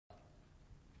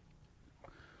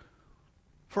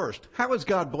First, how has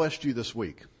God blessed you this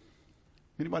week?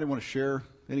 Anybody want to share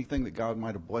anything that God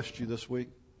might have blessed you this week?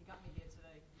 You got me here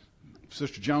today.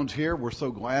 Sister Jones here. We're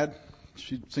so glad.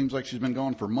 She seems like she's been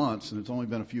gone for months, and it's only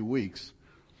been a few weeks.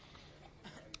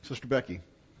 Sister Becky.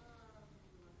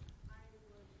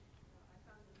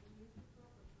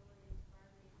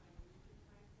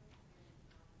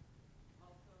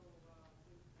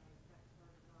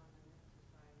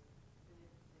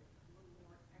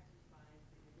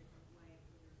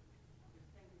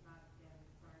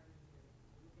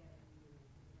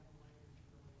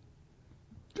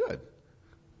 Good.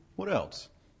 What else?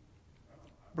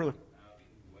 Brother.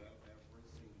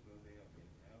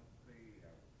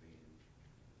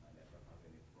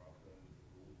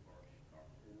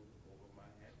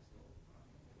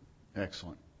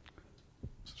 Excellent.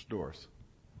 Sister Doris.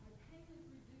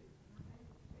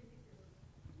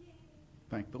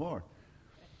 Thank the Lord.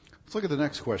 Let's look at the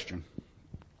next question.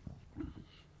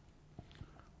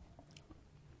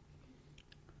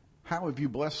 How have you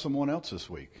blessed someone else this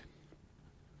week?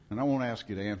 And I won't ask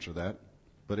you to answer that,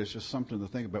 but it's just something to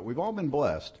think about. We've all been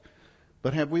blessed,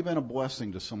 but have we been a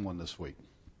blessing to someone this week?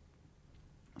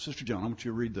 Sister Joan, I want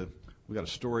you to read we got a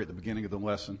story at the beginning of the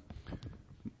lesson.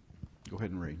 Go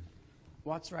ahead and read.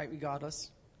 What's right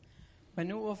regardless? When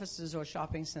new offices or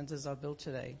shopping centers are built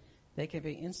today, they can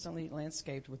be instantly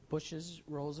landscaped with bushes,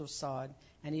 rolls of sod,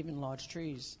 and even large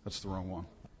trees. That's the wrong one.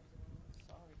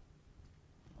 Sorry.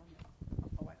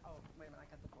 Wait a minute, I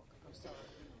got the book.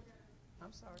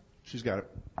 I'm sorry. She's got it.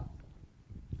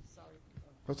 Sorry.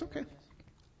 That's okay.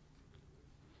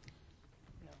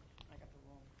 No, I got the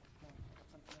wrong. No, I got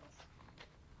something else.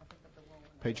 I picked up the wrong one.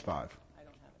 Page 5. I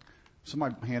don't have it.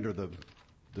 Somebody hand her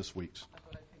this week's. I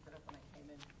thought I picked it up when I came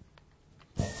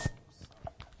in.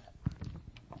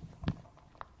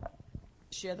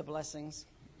 Share the blessings.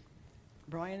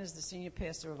 Brian is the senior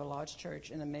pastor of a large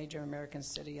church in a major American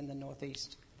city in the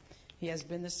Northeast. He has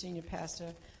been the senior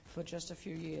pastor for just a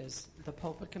few years. The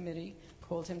pulpit committee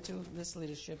called him to this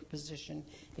leadership position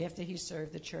after he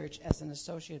served the church as an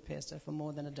associate pastor for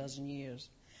more than a dozen years.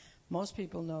 Most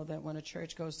people know that when a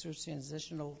church goes through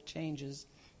transitional changes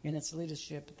in its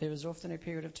leadership, there is often a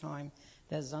period of time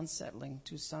that is unsettling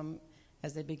to some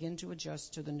as they begin to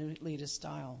adjust to the new leader's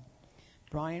style.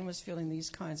 Brian was feeling these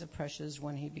kinds of pressures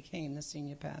when he became the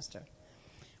senior pastor.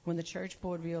 When the church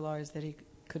board realized that he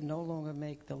could no longer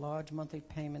make the large monthly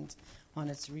payment on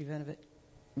its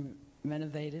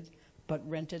renovated but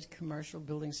rented commercial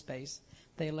building space,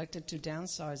 they elected to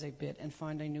downsize a bit and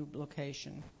find a new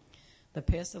location. The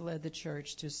pastor led the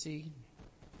church to see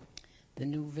the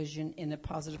new vision in a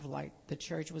positive light. The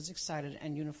church was excited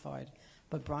and unified,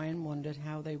 but Brian wondered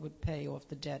how they would pay off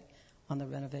the debt on the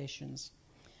renovations.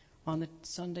 On the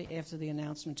Sunday after the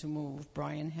announcement to move,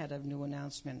 Brian had a new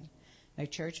announcement. A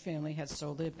church family had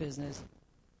sold their business,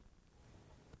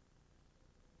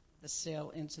 the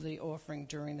sale into the offering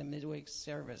during the midweek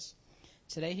service.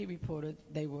 Today he reported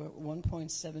they were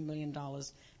 $1.7 million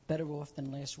better off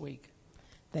than last week.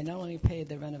 They not only paid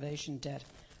their renovation debt,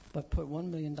 but put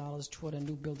 $1 million toward a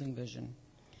new building vision.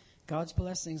 God's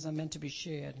blessings are meant to be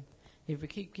shared. If we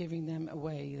keep giving them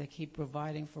away, they keep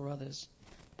providing for others.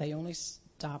 They only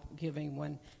stop giving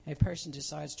when a person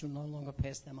decides to no longer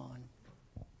pass them on.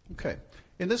 Okay.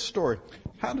 In this story,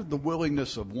 how did the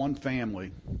willingness of one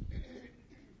family,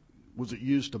 was it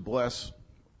used to bless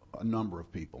a number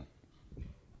of people?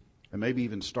 And maybe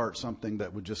even start something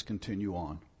that would just continue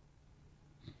on?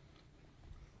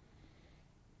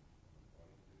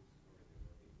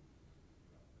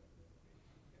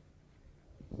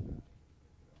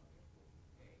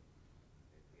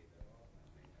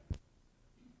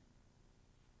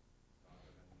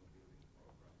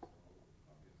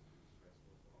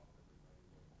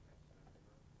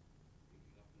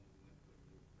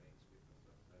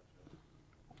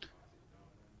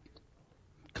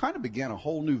 Kind of began a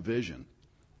whole new vision.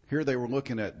 Here they were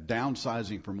looking at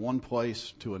downsizing from one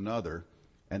place to another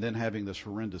and then having this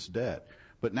horrendous debt.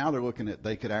 But now they're looking at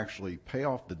they could actually pay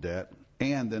off the debt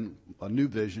and then a new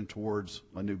vision towards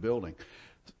a new building.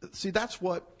 See, that's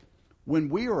what, when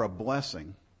we are a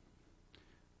blessing,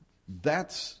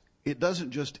 it doesn't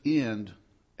just end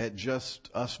at just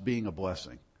us being a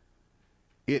blessing.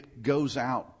 It goes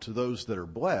out to those that are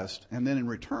blessed, and then in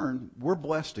return, we're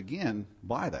blessed again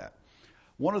by that.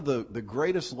 One of the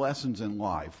greatest lessons in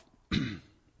life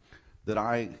that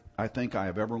I think I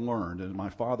have ever learned, and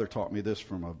my father taught me this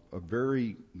from a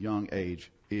very young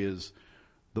age, is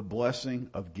the blessing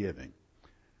of giving.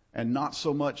 And not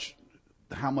so much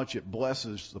how much it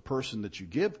blesses the person that you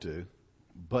give to,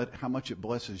 but how much it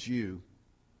blesses you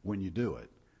when you do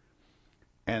it.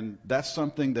 And that's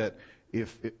something that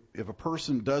if a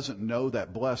person doesn't know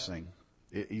that blessing,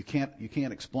 you can't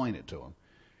explain it to them.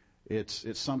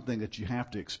 It's something that you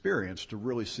have to experience to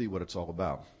really see what it's all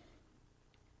about.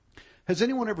 Has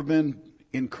anyone ever been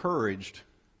encouraged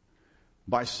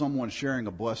by someone sharing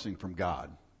a blessing from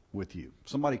God with you?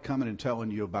 Somebody coming and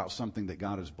telling you about something that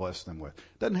God has blessed them with.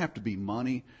 It doesn't have to be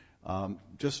money,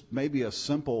 just maybe a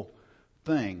simple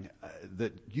thing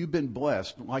that you've been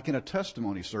blessed. Like in a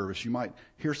testimony service, you might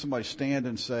hear somebody stand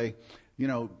and say,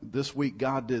 this week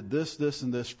God did this, this,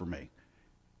 and this for me.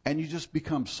 And you just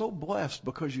become so blessed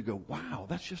because you go, wow,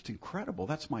 that's just incredible.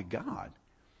 That's my God.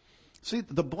 See,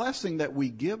 the blessing that we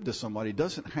give to somebody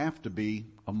doesn't have to be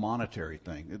a monetary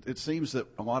thing. It seems that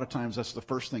a lot of times that's the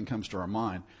first thing comes to our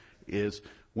mind is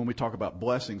when we talk about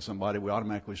blessing somebody, we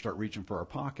automatically start reaching for our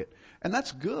pocket. And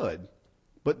that's good,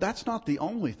 but that's not the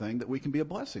only thing that we can be a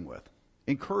blessing with.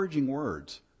 Encouraging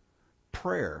words,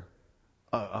 prayer,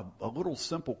 a little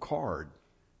simple card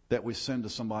that we send to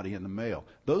somebody in the mail.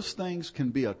 Those things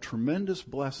can be a tremendous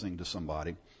blessing to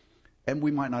somebody, and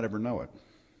we might not ever know it.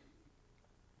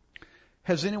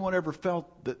 Has anyone ever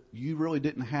felt that you really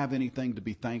didn't have anything to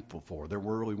be thankful for? There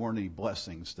really weren't any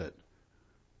blessings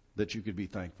that you could be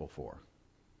thankful for.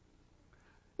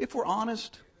 If we're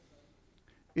honest,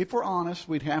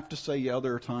 we'd have to say, yeah,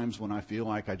 there are times when I feel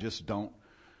like I just don't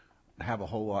have a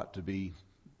whole lot to be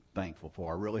thankful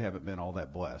for. I really haven't been all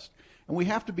that blessed. And we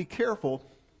have to be careful.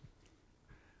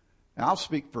 And I'll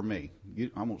speak for me.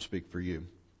 I won't speak for you.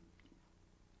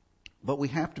 But we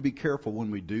have to be careful when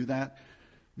we do that,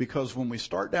 because when we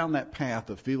start down that path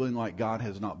of feeling like God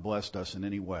has not blessed us in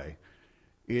any way,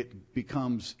 it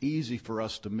becomes easy for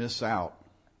us to miss out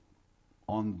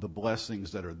on the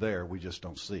blessings that are there. We just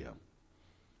don't see them.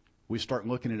 We start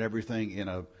looking at everything in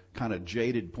a kind of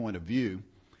jaded point of view,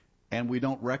 and we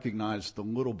don't recognize the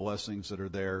little blessings that are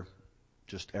there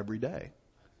just every day.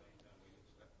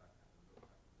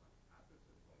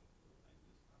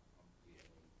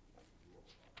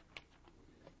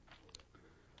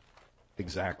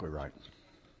 Exactly right.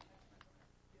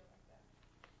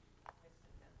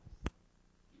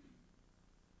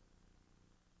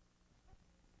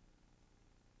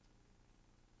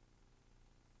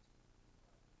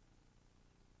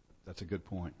 That's a good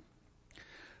point.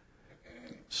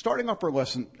 Starting off our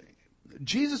lesson,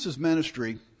 Jesus'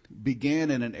 ministry began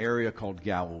in an area called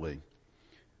Galilee.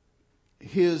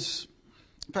 In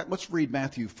fact, let's read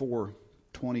Matthew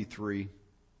 4:23.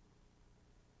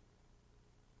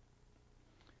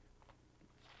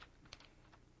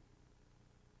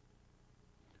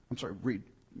 Read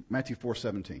Matthew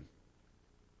 4:17.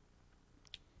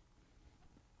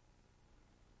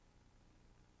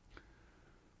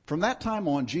 From that time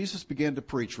on, Jesus began to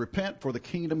preach, "Repent, for the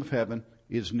kingdom of heaven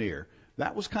is near."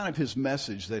 That was kind of his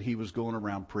message that he was going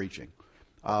around preaching.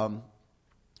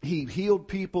 He healed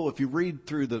people. If you read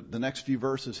through the next few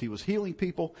verses, he was healing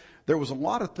people. There was a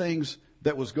lot of things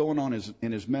that was going on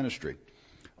in his ministry.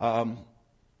 But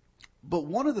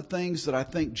one of the things that I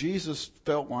think Jesus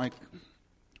felt like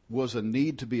was a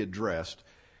need to be addressed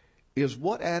is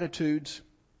what attitudes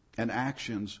and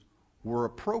actions were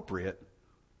appropriate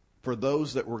for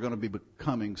those that were going to be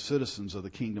becoming citizens of the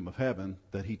kingdom of heaven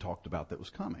that he talked about that was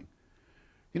coming.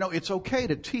 It's okay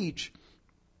to teach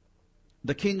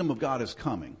the kingdom of God is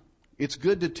coming. It's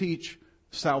good to teach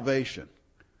salvation.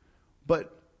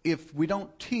 But if we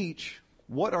don't teach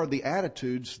what are the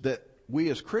attitudes that we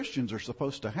as Christians are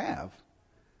supposed to have,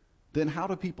 then how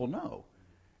do people know?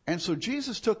 And so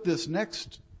Jesus took this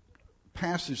next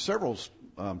passage, several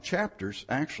chapters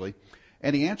actually,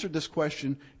 and he answered this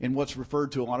question in what's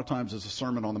referred to a lot of times as the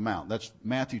Sermon on the Mount. That's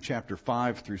Matthew chapter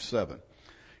 5 through 7.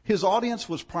 His audience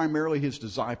was primarily his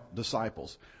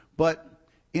disciples. But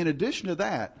in addition to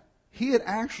that, he had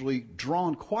actually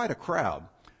drawn quite a crowd.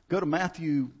 Go to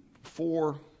Matthew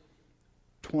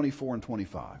 4:24 and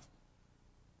 25.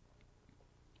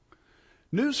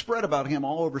 News spread about him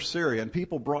all over Syria, and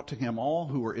people brought to him all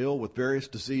who were ill with various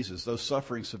diseases, those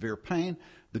suffering severe pain,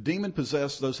 the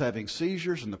demon-possessed, those having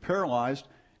seizures, and the paralyzed,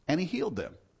 and he healed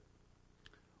them.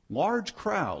 Large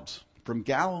crowds from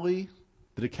Galilee,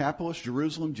 the Decapolis,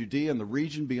 Jerusalem, Judea, and the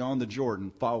region beyond the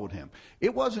Jordan followed him.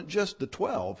 It wasn't just the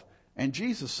 12 and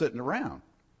Jesus sitting around.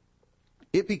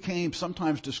 It became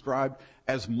sometimes described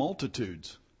as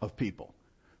multitudes of people,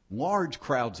 large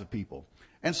crowds of people.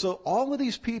 And so all of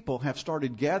these people have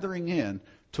started gathering in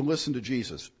to listen to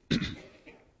Jesus.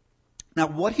 Now,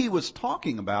 what he was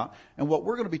talking about, and what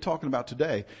we're going to be talking about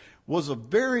today, was a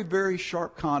very, very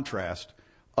sharp contrast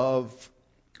of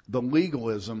the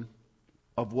legalism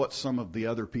of what some of the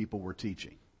other people were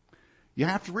teaching. You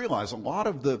have to realize a lot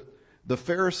of the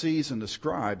Pharisees and the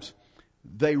scribes,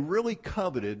 they really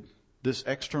coveted this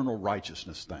external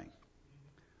righteousness thing.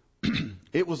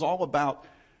 It was all about,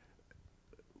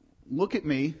 look at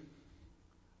me,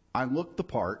 I look the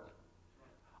part,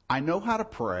 I know how to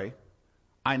pray,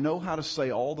 I know how to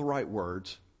say all the right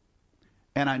words,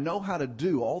 and I know how to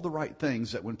do all the right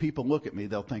things that when people look at me,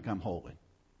 they'll think I'm holy.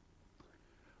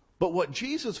 But what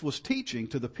Jesus was teaching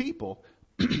to the people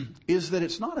is that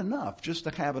it's not enough just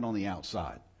to have it on the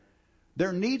outside.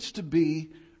 There needs to be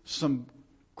some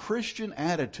Christian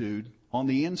attitude on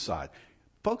the inside.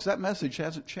 Folks, that message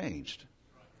hasn't changed.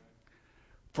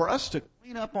 For us to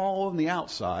clean up all on the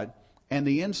outside and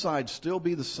the inside still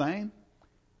be the same,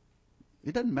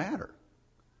 it doesn't matter.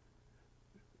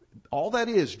 All that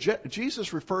is,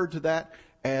 Jesus referred to that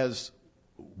as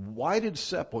whited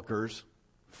sepulchres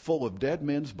full of dead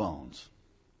men's bones.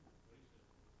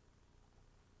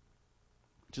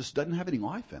 Just doesn't have any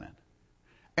life in it.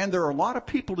 And there are a lot of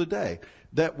people today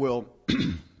that will,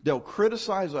 they'll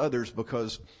criticize others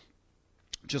because,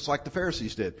 just like the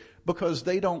Pharisees did, because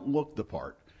they don't look the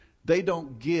part. They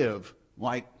don't give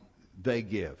like they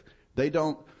give. They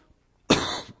don't,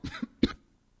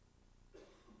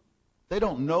 they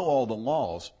don't know all the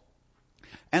laws.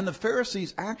 And the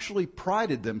Pharisees actually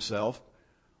prided themselves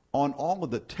on all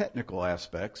of the technical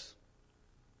aspects,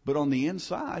 but on the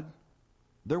inside,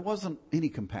 there wasn't any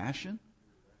compassion.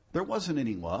 There wasn't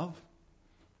any love.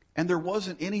 And there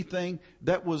wasn't anything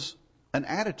that was an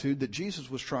attitude that Jesus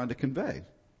was trying to convey.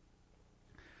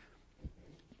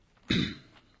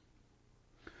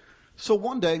 So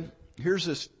one day, here's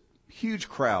this huge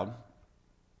crowd.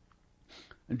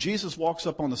 And Jesus walks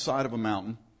up on the side of a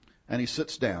mountain and he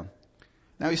sits down.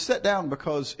 Now he sat down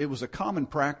because it was a common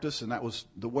practice, and that was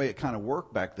the way it kind of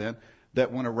worked back then,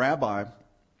 that when a rabbi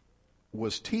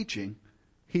was teaching,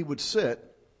 he would sit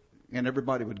and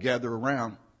everybody would gather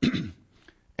around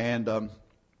and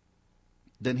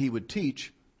then he would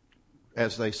teach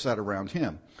as they sat around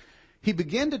him. He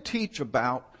began to teach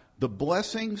about the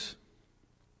blessings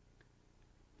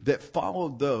that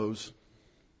followed those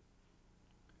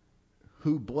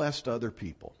who blessed other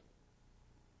people,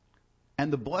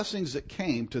 and the blessings that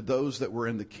came to those that were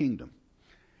in the kingdom.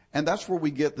 And that's where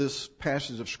we get this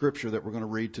passage of Scripture that we're going to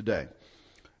read today.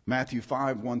 Matthew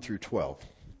 5, 1 through 12.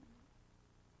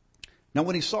 Now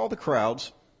when he saw the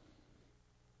crowds,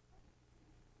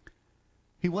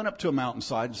 he went up to a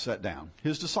mountainside and sat down.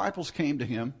 His disciples came to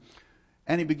him,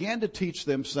 and he began to teach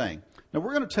them, saying, now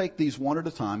we're going to take these one at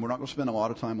a time. We're not going to spend a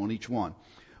lot of time on each one.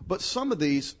 But some of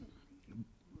these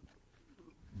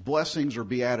blessings or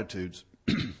beatitudes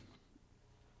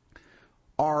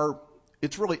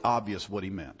it's really obvious what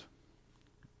he meant.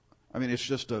 I mean, it's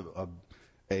just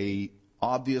a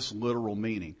obvious literal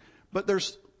meaning. But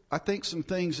there's, I think, some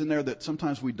things in there that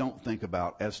sometimes we don't think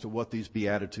about as to what these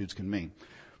beatitudes can mean.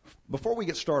 Before we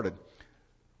get started,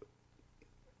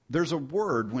 there's a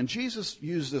word, when Jesus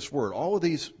used this word, all of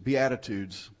these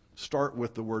beatitudes start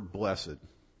with the word blessed.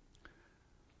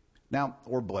 Now,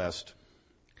 or blessed.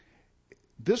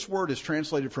 This word is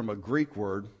translated from a Greek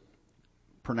word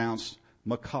pronounced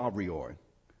makarioi.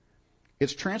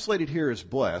 It's translated here as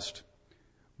blessed,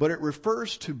 but it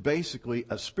refers to basically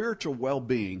a spiritual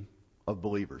well-being of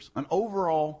believers, an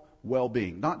overall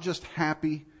well-being, not just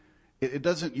happy. It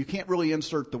doesn't, you can't really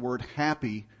insert the word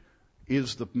happy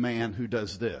is the man who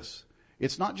does this.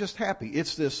 It's not just happy.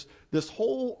 It's this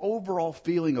whole overall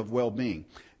feeling of well-being.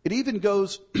 It even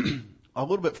goes a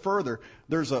little bit further.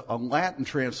 There's a Latin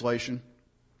translation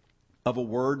of a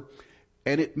word,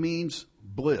 and it means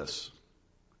bliss.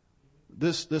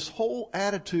 This whole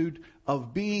attitude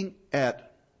of being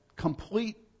at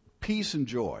complete peace and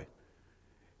joy.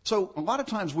 So a lot of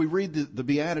times we read the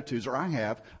Beatitudes, or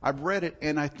I've read it,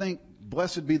 and I think,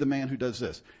 blessed be the man who does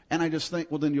this. And I just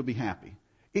think, well, then you'll be happy.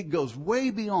 It goes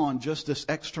way beyond just this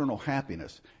external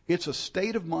happiness. It's a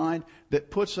state of mind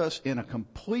that puts us in a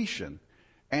completion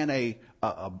and a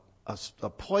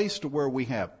place to where we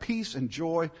have peace and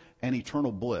joy and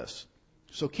eternal bliss.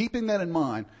 So keeping that in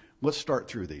mind, let's start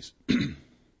through these.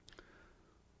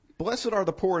 Blessed are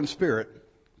the poor in spirit,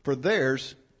 for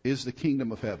theirs is the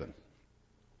kingdom of heaven.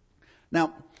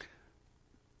 Now,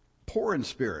 poor in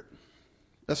spirit,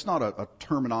 that's not a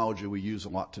terminology we use a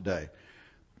lot today.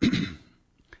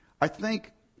 I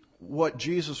think what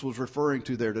Jesus was referring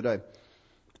to there today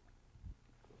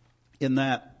in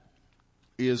that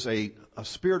is a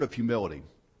spirit of humility.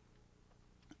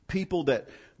 People that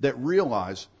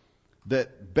realize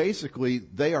that basically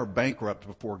they are bankrupt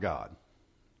before God.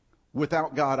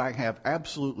 Without God, I have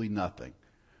absolutely nothing.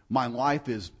 My life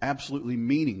is absolutely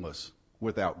meaningless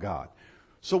without God.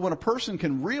 So when a person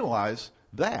can realize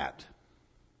that,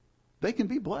 they can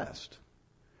be blessed.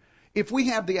 If we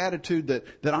have the attitude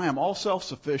that I am all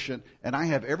self-sufficient and I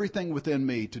have everything within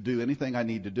me to do anything I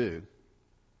need to do,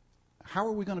 how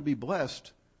are we going to be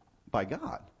blessed by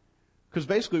God? Because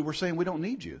basically we're saying we don't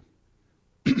need you.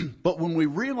 But when we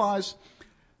realize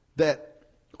that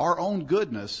our own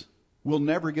goodness will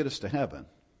never get us to heaven,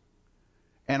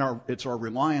 and it's our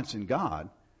reliance in God,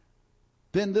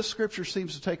 then this scripture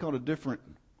seems to take on a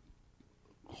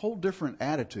whole different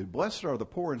attitude. Blessed are the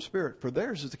poor in spirit, for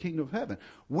theirs is the kingdom of heaven.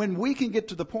 When we can get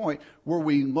to the point where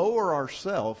we lower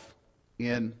ourselves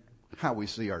in how we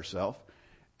see ourselves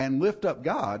and lift up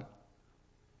God,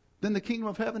 then the kingdom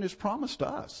of heaven is promised to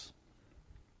us.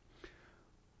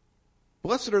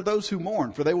 Blessed are those who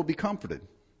mourn, for they will be comforted.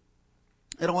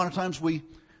 And a lot of times we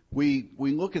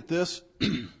look at this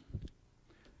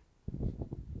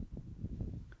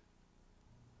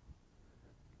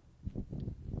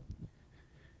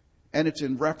and it's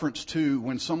in reference to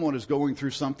when someone is going through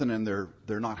something and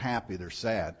they're not happy, they're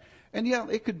sad. And yeah,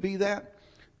 it could be that.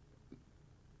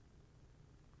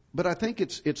 But I think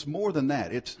it's more than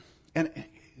that.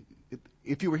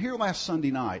 If you were here last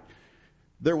Sunday night,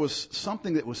 there was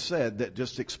something that was said that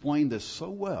just explained this so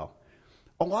well.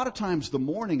 A lot of times the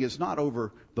mourning is not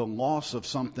over the loss of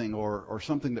something or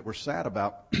something that we're sad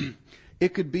about.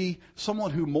 It could be someone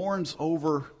who mourns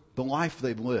over the life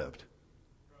they've lived.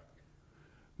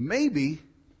 Maybe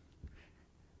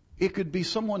it could be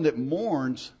someone that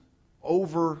mourns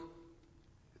over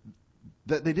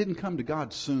that they didn't come to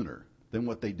God sooner than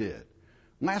what they did.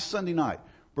 Last Sunday night,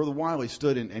 Brother Wiley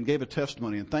stood and gave a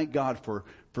testimony and thanked God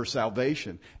for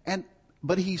salvation.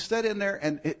 But he said in there,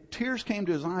 and tears came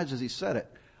to his eyes as he said it,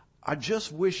 I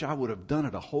just wish I would have done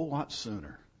it a whole lot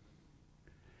sooner.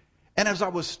 And as I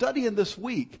was studying this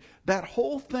week, that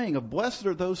whole thing of blessed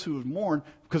are those who mourn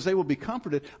because they will be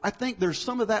comforted, I think there's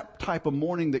some of that type of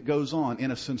mourning that goes on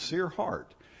in a sincere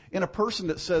heart. In a person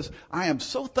that says, I am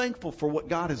so thankful for what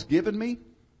God has given me,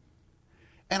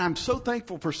 and I'm so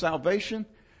thankful for salvation,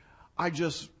 I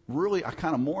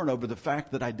kind of mourn over the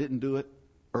fact that I didn't do it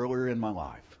earlier in my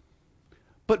life.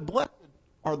 But blessed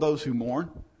are those who mourn,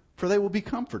 for they will be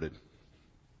comforted.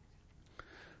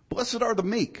 Blessed are the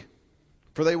meek,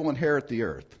 for they will inherit the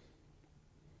earth.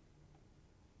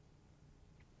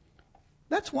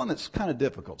 That's one that's kind of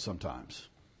difficult sometimes.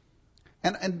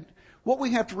 And what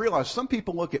we have to realize, some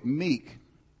people look at meek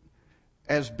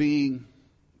as being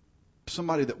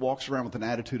somebody that walks around with an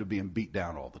attitude of being beat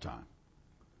down all the time.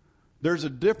 There's a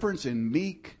difference in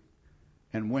meek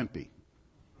and wimpy.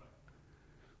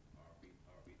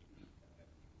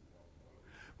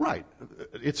 Right.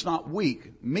 It's not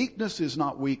weak. Meekness is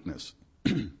not weakness.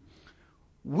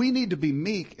 We need to be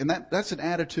meek, and that's an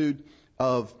attitude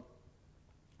of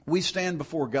we stand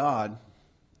before God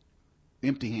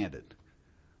empty-handed.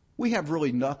 We have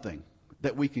really nothing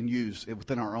that we can use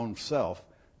within our own self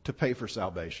to pay for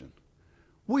salvation.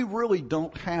 We really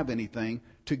don't have anything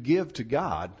to give to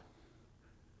God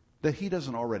that He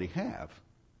doesn't already have,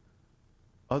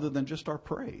 other than just our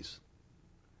praise.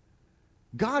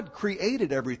 God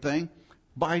created everything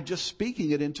by just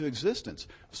speaking it into existence.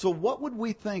 So what would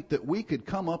we think that we could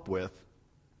come up with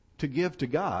to give to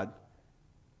God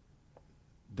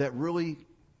that really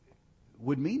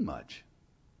would mean much,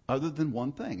 other than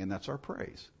one thing, and that's our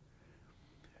praise?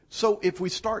 So if we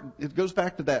start, it goes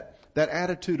back to that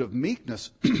attitude of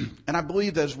meekness. And I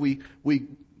believe as we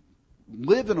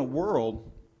live in a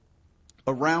world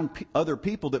around other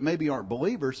people that maybe aren't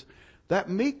believers, that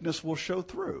meekness will show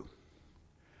through.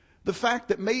 The fact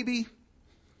that maybe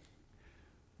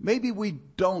we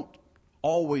don't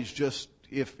always just,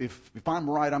 if I'm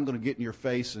right, I'm going to get in your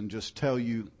face and just tell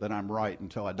you that I'm right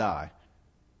until I die.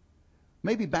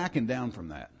 Maybe backing down from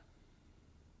that.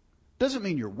 Doesn't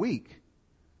mean you're weak,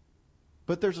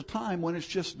 but there's a time when it's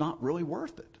just not really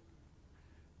worth it.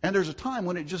 And there's a time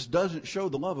when it just doesn't show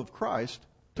the love of Christ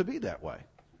to be that way.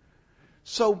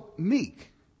 So meek.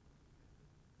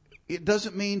 It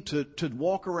doesn't mean to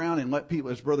walk around and let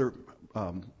people, as Brother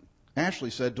Ashley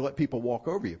said, to let people walk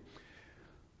over you.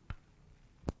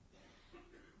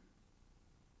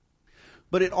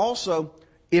 But it also,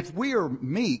 if we are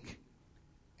meek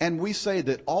and we say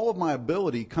that all of my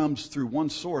ability comes through one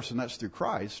source and that's through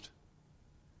Christ,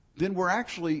 then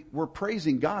we're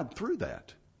praising God through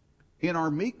that in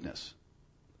our meekness.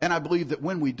 And I believe that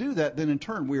when we do that, then in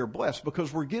turn we are blessed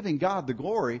because we're giving God the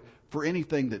glory for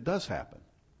anything that does happen.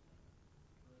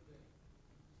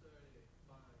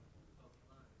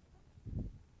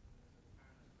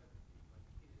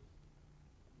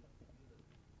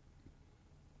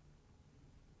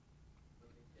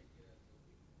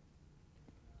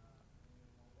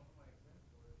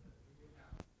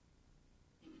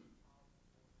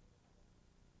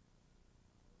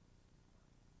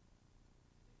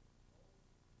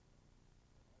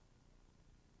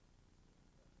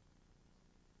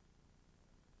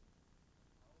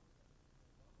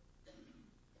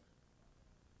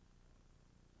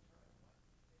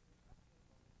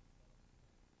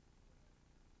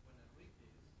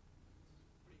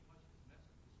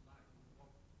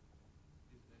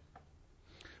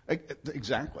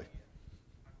 Exactly.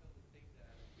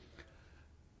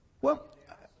 Well,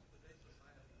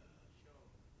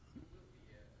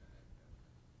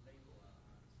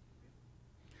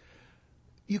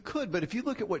 you could, but if you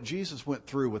look at what Jesus went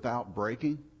through without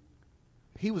breaking,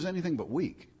 he was anything but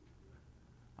weak.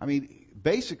 I mean,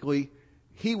 basically,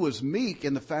 he was meek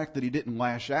in the fact that he didn't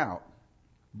lash out,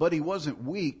 but he wasn't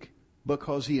weak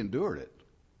because he endured it.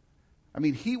 I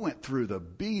mean, he went through the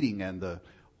beating and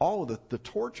all of the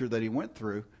torture that he went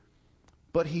through,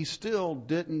 but he still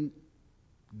didn't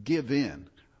give in.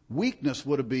 Weakness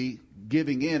would have been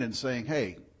giving in and saying,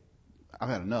 hey, I've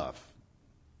had enough.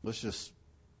 Let's just,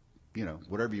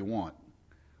 whatever you want.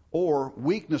 Or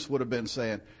weakness would have been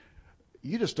saying,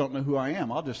 you just don't know who I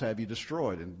am. I'll just have you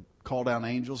destroyed and call down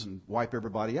angels and wipe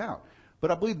everybody out.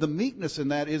 But I believe the meekness in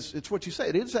that it's what you say.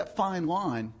 It is that fine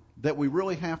line that we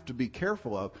really have to be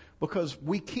careful of, because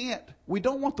we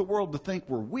don't want the world to think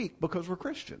we're weak because we're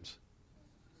Christians.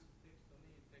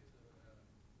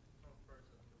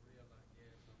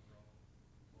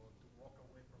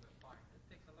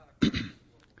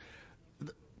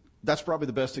 That's probably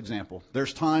the best example.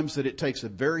 There's times that it takes a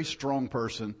very strong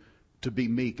person to be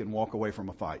meek and walk away from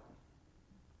a fight.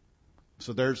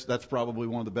 So that's probably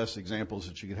one of the best examples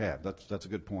that you could have. That's a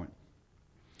good point.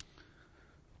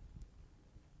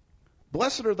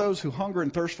 Blessed are those who hunger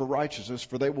and thirst for righteousness,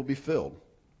 for they will be filled.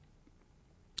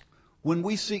 When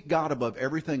we seek God above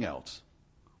everything else,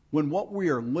 when what we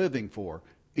are living for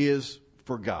is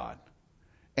for God,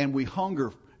 and we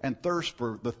hunger and thirst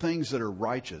for the things that are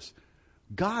righteous,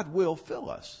 God will fill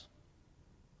us.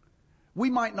 We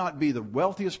might not be the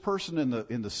wealthiest person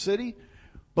in the city,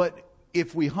 but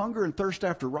if we hunger and thirst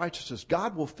after righteousness,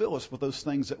 God will fill us with those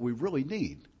things that we really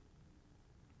need.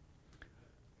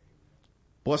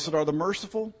 Blessed are the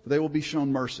merciful, they will be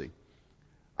shown mercy.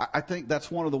 I think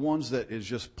that's one of the ones that is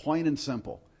just plain and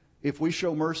simple. If we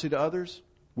show mercy to others,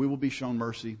 we will be shown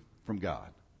mercy from God.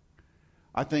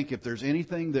 I think if there's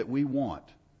anything that we want,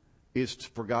 is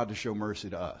for God to show mercy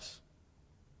to us.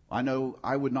 I know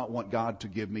I would not want God to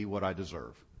give me what I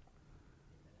deserve.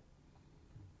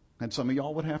 And some of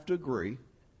y'all would have to agree.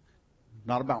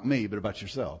 Not about me, but about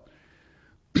yourself.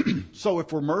 So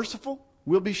if we're merciful,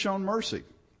 we'll be shown mercy.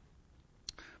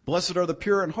 Blessed are the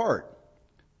pure in heart,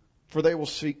 for they will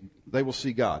see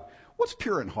God. What's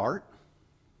pure in heart?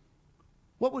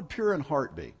 What would pure in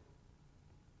heart be?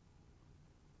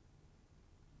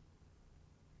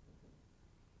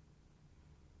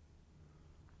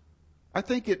 I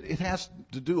think it has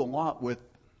to do a lot with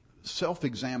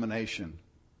self-examination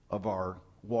of our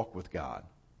walk with God.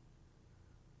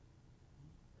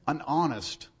 An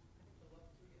honest.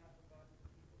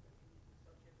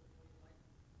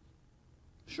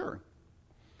 Sure.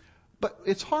 But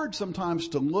it's hard sometimes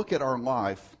to look at our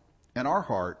life and our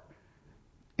heart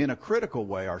in a critical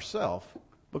way ourselves,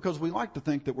 because we like to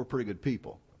think that we're pretty good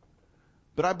people.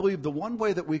 But I believe the one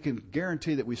way that we can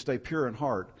guarantee that we stay pure in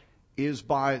heart is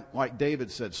by, like David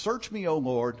said, search me, O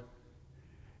Lord,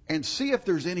 and see if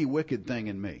there's any wicked thing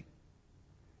in me.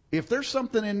 If there's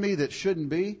something in me that shouldn't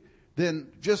be, then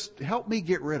just help me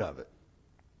get rid of it.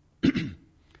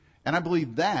 And I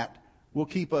believe that will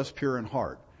keep us pure in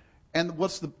heart. And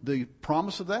what's the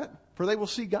promise of that? For they will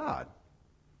see God.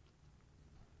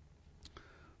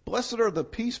 Blessed are the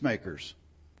peacemakers,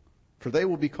 for they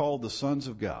will be called the sons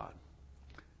of God.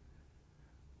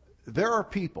 There are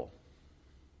people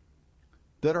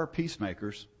that are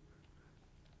peacemakers,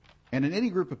 and in any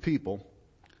group of people,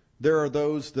 there are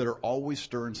those that are always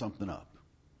stirring something up.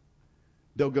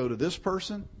 They'll go to this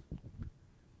person,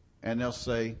 and they'll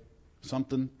say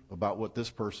something about what this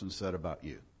person said about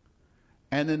you.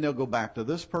 And then they'll go back to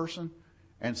this person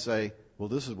and say, well,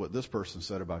 this is what this person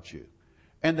said about you.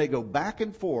 And they go back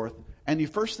and forth, and the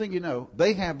first thing you know,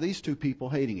 they have these two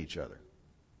people hating each other.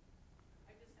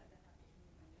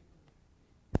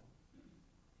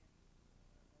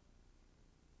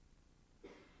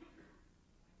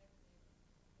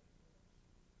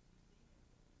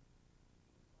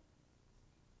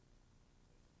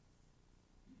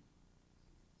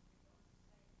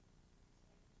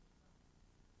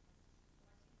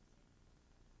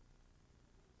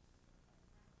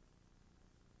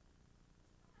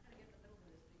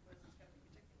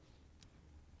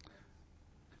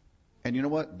 And you know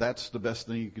what? That's the best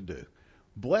thing you can do.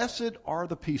 Blessed are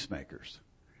the peacemakers.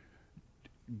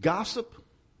 Gossip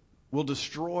will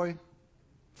destroy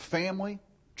family,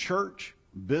 church,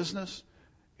 business.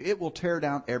 It will tear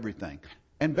down everything.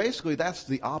 And basically that's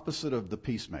the opposite of the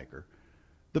peacemaker.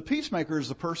 The peacemaker is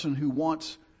the person who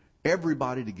wants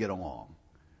everybody to get along.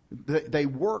 They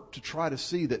work to try to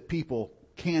see that people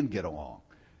can get along.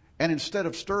 And instead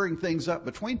of stirring things up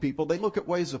between people, they look at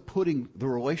ways of putting the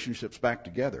relationships back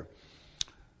together.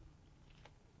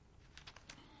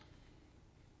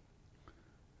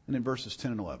 And in verses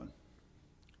 10 and 11.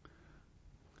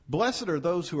 Blessed are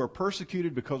those who are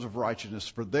persecuted because of righteousness,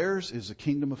 for theirs is the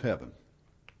kingdom of heaven.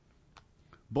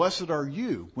 Blessed are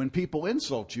you when people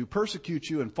insult you, persecute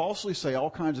you, and falsely say all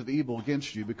kinds of evil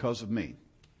against you because of me.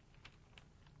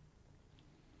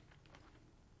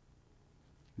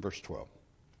 Verse 12.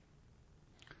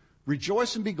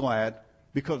 Rejoice and be glad,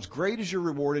 because great is your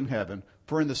reward in heaven,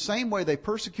 for in the same way they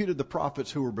persecuted the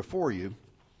prophets who were before you.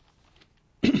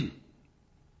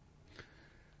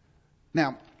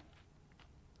 Now,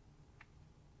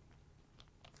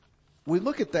 we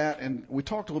look at that, and we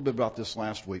talked a little bit about this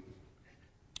last week.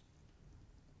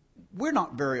 We're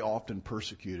not very often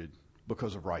persecuted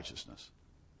because of righteousness.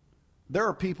 There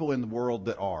are people in the world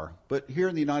that are, but here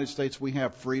in the United States we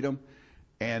have freedom,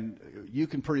 and you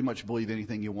can pretty much believe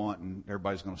anything you want, and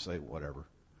everybody's going to say whatever.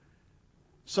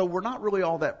 So we're not really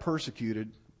all that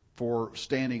persecuted for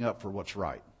standing up for what's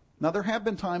right. Now, there have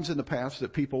been times in the past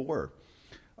that people were.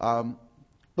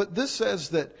 But this says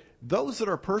that those that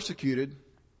are persecuted,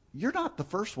 you're not the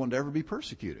first one to ever be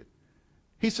persecuted.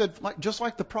 He said, just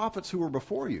like the prophets who were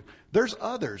before you, there's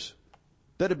others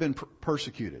that have been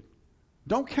persecuted.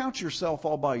 Don't count yourself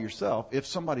all by yourself if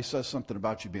somebody says something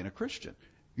about you being a Christian.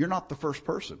 You're not the first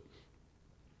person.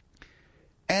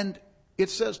 And it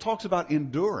talks about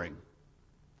enduring.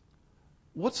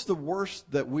 What's the worst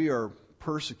that we are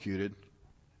persecuted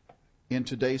in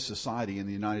today's society in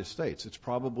the United States? It's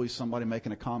probably somebody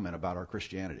making a comment about our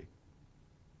Christianity.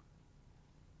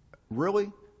 Really?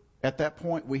 At that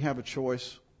point, we have a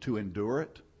choice to endure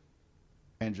it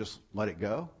and just let it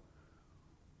go,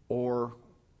 or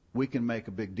we can make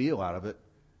a big deal out of it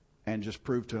and just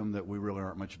prove to them that we really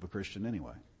aren't much of a Christian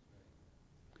anyway.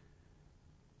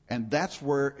 And that's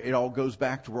where it all goes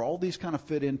back to where all these kind of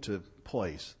fit into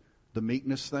place. The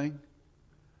meekness thing.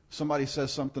 Somebody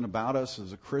says something about us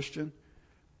as a Christian,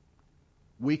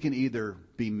 we can either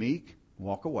be meek,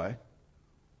 walk away,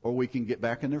 or we can get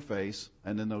back in their face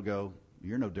and then they'll go,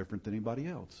 you're no different than anybody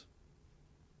else.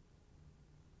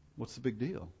 What's the big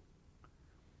deal?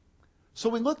 So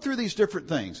we look through these different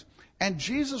things, and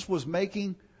Jesus was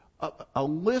making a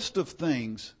list of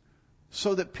things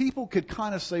so that people could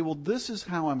kind of say, well, this is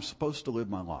how I'm supposed to live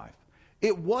my life.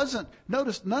 It wasn't,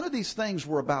 notice, none of these things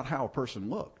were about how a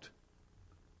person looked.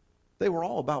 They were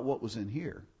all about what was in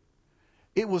here.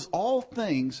 It was all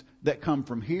things that come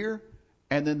from here,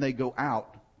 and then they go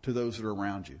out to those that are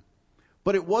around you.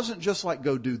 But it wasn't just like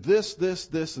go do this, this,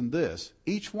 this, and this.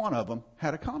 Each one of them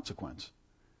had a consequence.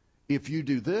 If you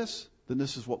do this, then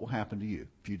this is what will happen to you.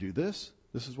 If you do this,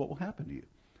 this is what will happen to you.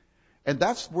 And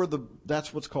that's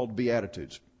what's called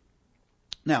Beatitudes.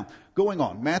 Now, going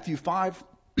on, Matthew 5,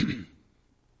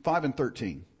 5 and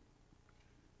 13.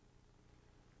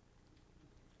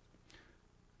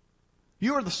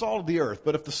 You are the salt of the earth,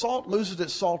 but if the salt loses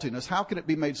its saltiness, how can it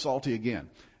be made salty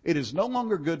again? It is no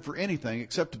longer good for anything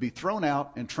except to be thrown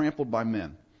out and trampled by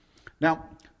men. Now,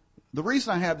 the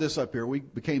reason I have this up here, we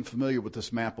became familiar with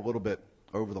this map a little bit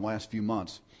over the last few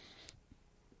months.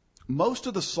 Most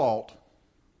of the salt,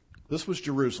 this was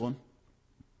Jerusalem,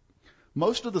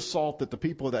 most of the salt that the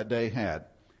people of that day had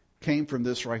came from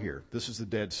this right here. This is the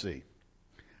Dead Sea.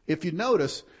 If you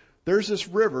notice, there's this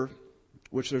river,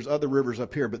 which there's other rivers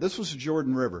up here, but this was the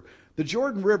Jordan River. The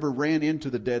Jordan River ran into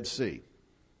the Dead Sea.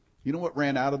 You know what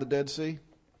ran out of the Dead Sea?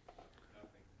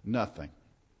 Nothing.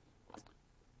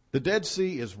 The Dead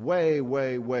Sea is way,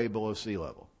 way, way below sea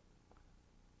level.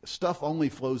 Stuff only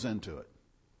flows into it.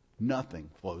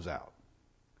 Nothing flows out.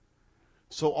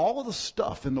 So all of the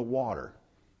stuff in the water,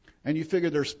 and you figure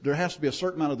there has to be a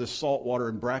certain amount of this salt water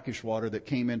and brackish water that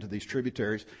came into these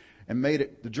tributaries and made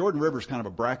it, the Jordan River is kind of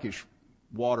a brackish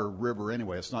water river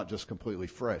anyway. It's not just completely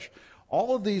fresh.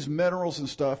 All of these minerals and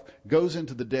stuff goes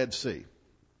into the Dead Sea.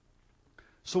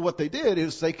 So what they did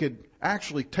is they could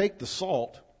actually take the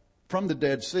salt from the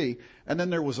Dead Sea, and then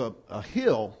there was a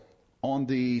hill on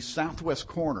the southwest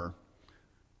corner,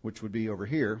 which would be over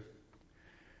here,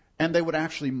 and they would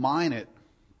actually mine it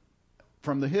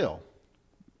from the hill.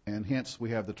 And hence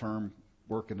we have the term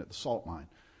working at the salt mine.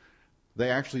 They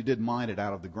actually did mine it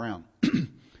out of the ground.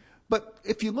 But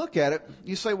if you look at it,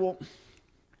 you say, well,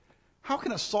 how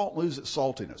can a salt lose its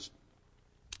saltiness?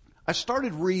 I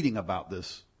started reading about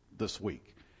this week.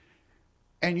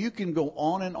 And you can go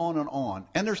on and on and on.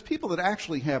 And there's people that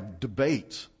actually have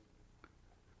debates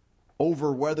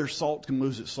over whether salt can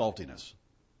lose its saltiness.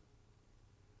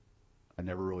 I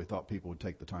never really thought people would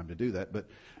take the time to do that, but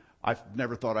I've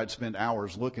never thought I'd spend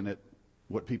hours looking at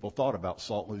what people thought about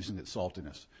salt losing its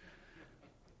saltiness.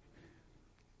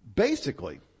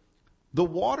 basically, the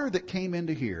water that came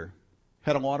into here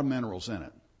had a lot of minerals in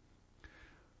it.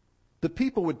 The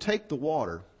people would take the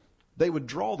water, they would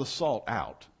draw the salt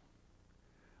out.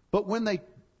 But when they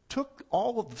took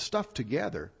all of the stuff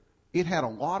together, it had a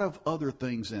lot of other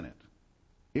things in it.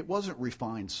 It wasn't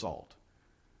refined salt.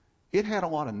 It had a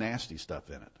lot of nasty stuff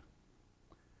in it.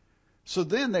 So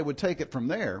then they would take it from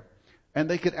there, and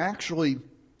they could actually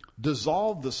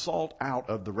dissolve the salt out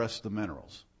of the rest of the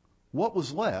minerals. What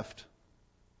was left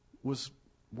was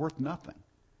worth nothing.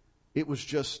 It was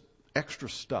just extra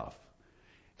stuff.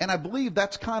 And I believe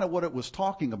that's kind of what it was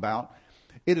talking about.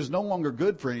 It is no longer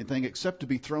good for anything except to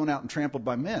be thrown out and trampled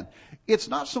by men. It's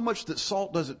not so much that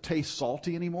salt doesn't taste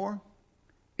salty anymore.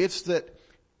 It's that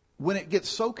when it gets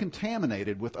so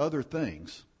contaminated with other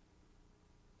things,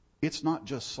 it's not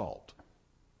just salt.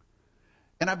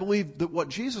 And I believe that what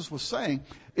Jesus was saying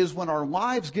is when our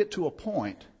lives get to a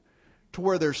point to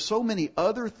where there's so many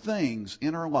other things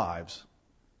in our lives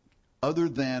other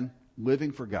than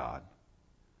living for God,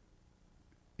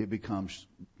 it becomes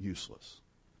useless.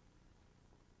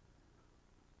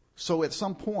 So at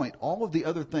some point, all of the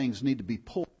other things need to be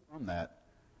pulled from that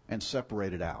and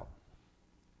separated out.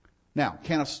 Now,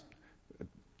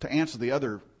 to answer the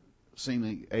other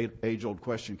seemingly age-old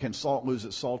question, can salt lose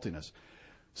its saltiness?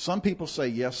 Some people say,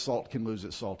 yes, salt can lose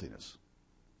its saltiness.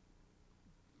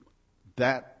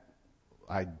 That,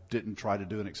 I didn't try to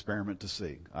do an experiment to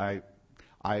see. I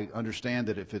understand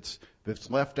that if it's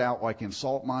left out, like in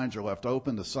salt mines, or left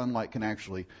open, the sunlight can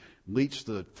actually leach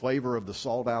the flavor of the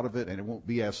salt out of it, and it won't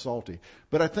be as salty.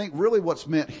 But I think really what's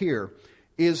meant here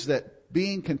is that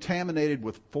being contaminated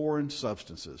with foreign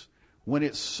substances, when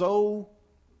it's so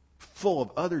full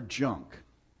of other junk,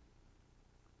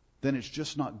 then it's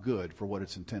just not good for what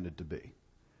it's intended to be.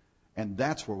 And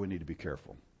that's where we need to be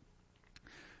careful.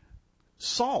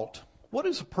 Salt, what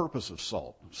is the purpose of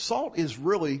salt? Salt is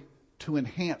really to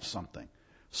enhance something.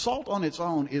 Salt on its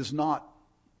own is not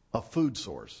a food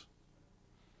source.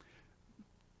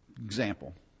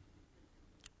 Example,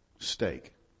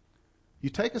 steak.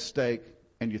 You take a steak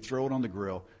and you throw it on the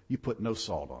grill, you put no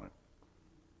salt on it.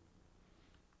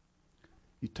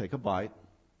 You take a bite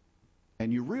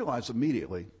and you realize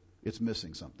immediately it's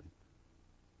missing something.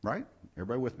 Right?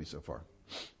 Everybody with me so far?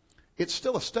 It's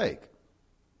still a steak.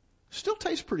 Still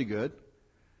tastes pretty good.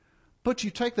 But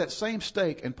you take that same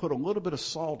steak and put a little bit of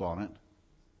salt on it,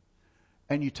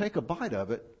 and you take a bite of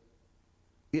it,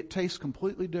 it tastes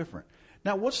completely different.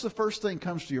 Now, what's the first thing that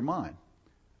comes to your mind?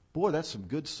 Boy, that's some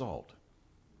good salt.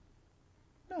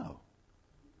 No.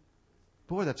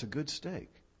 Boy, that's a good steak.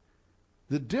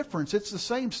 The difference, it's the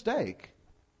same steak,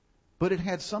 but it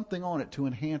had something on it to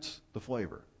enhance the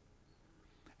flavor.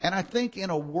 And I think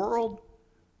in a world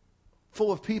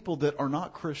full of people that are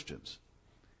not Christians,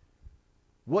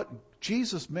 what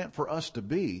Jesus meant for us to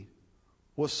be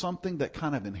was something that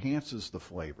kind of enhances the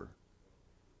flavor.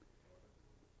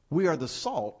 We are the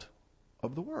salt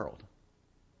of the world.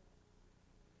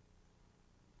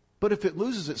 But if it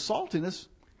loses its saltiness,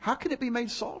 how can it be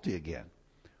made salty again?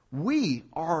 We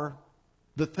are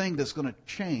the thing that's going to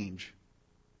change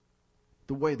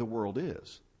the way the world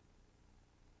is.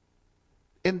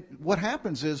 And what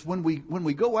happens is when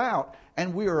we go out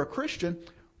and we are a Christian,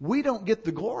 we don't get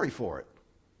the glory for it.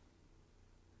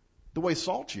 The way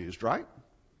salt's used, right?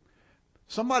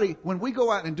 When we go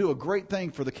out and do a great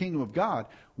thing for the kingdom of God,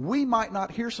 we might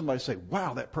not hear somebody say,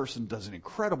 wow, that person does an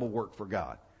incredible work for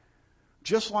God.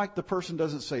 Just like the person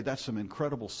doesn't say, that's some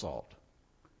incredible salt,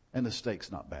 and the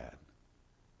steak's not bad.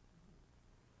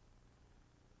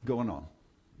 Going on.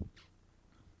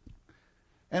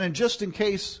 And then just in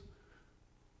case,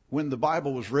 when the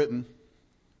Bible was written,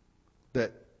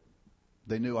 that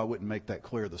they knew I wouldn't make that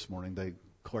clear this morning, they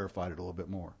clarified it a little bit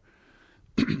more.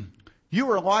 You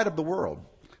are a light of the world.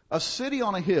 A city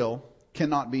on a hill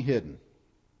cannot be hidden.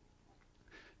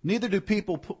 Neither do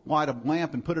people light a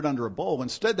lamp and put it under a bowl.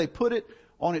 Instead, they put it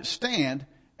on its stand,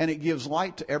 and it gives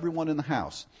light to everyone in the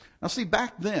house. Now, see,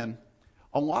 back then,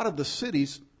 a lot of the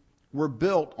cities were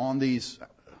built on these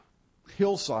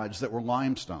hillsides that were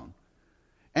limestone.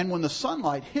 And when the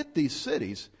sunlight hit these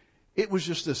cities, it was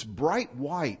just this bright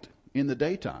white in the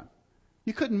daytime.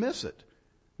 You couldn't miss it.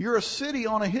 You're a city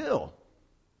on a hill.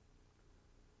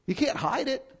 You can't hide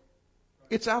it.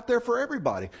 It's out there for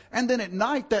everybody. And then at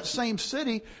night, that same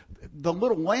city, the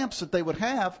little lamps that they would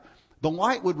have, the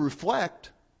light would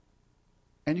reflect,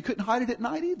 and you couldn't hide it at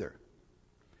night either.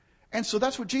 And so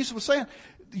that's what Jesus was saying.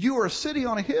 You are a city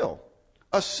on a hill.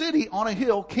 A city on a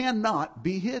hill cannot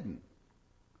be hidden.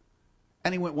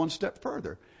 And he went one step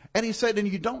further. And he said,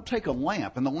 and you don't take a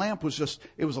lamp. And the lamp was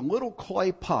it was a little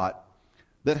clay pot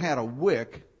that had a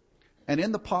wick. And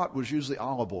in the pot was usually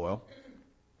olive oil.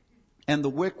 And the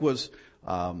wick was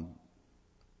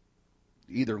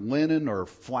either linen or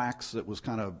flax that was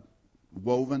kind of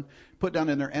woven, put down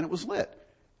in there, and it was lit.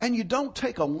 And you don't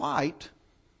take a light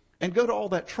and go to all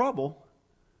that trouble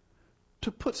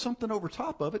to put something over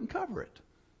top of it and cover it.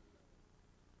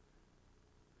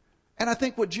 And I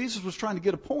think what Jesus was trying to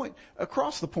get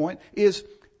across the point is,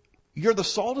 you're the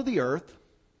salt of the earth,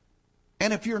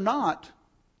 and if you're not,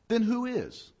 then who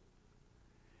is?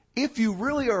 If you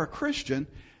really are a Christian,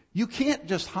 you can't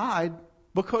just hide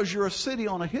because you're a city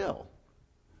on a hill.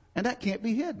 And that can't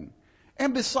be hidden.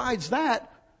 And besides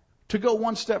that, to go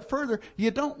one step further,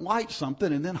 you don't light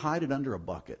something and then hide it under a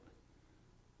bucket.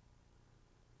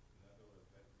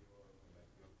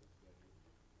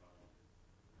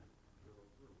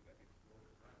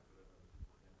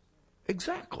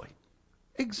 Exactly.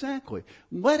 Exactly.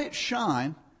 Let it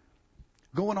shine.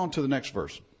 Going on to the next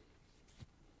verse.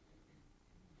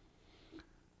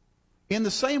 In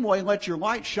the same way, let your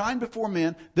light shine before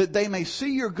men that they may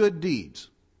see your good deeds.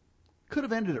 Could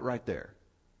have ended it right there.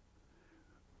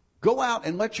 Go out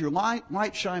and let your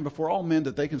light shine before all men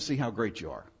that they can see how great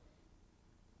you are.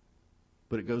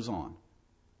 But it goes on.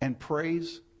 And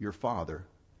praise your Father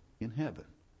in heaven.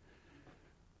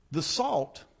 The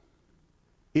salt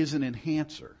is an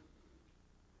enhancer.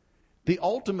 The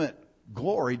ultimate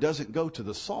glory doesn't go to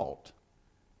the salt.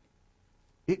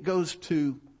 It goes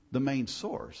to the main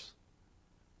source.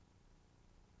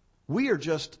 We are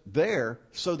just there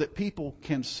so that people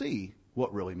can see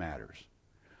what really matters.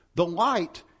 The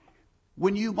light,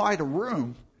 when you light a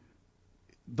room,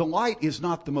 the light is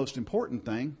not the most important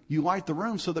thing. You light the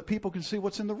room so that people can see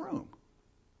what's in the room.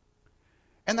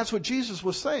 And that's what Jesus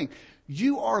was saying.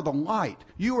 You are the light.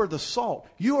 You are the salt.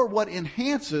 You are what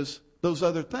enhances those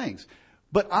other things.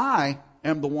 But I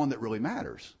am the one that really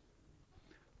matters.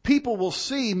 People will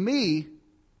see me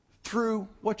through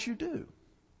what you do.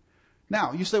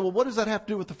 Now, you say, well, what does that have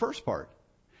to do with the first part?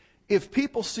 If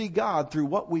people see God through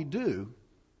what we do,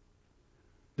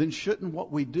 then shouldn't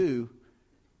what we do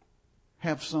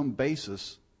have some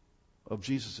basis of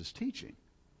Jesus' teaching?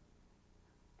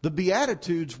 The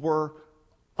Beatitudes were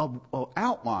an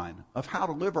outline of how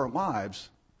to live our lives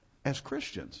as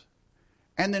Christians.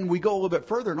 And then we go a little bit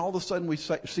further, and all of a sudden we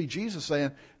see Jesus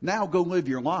saying, now go live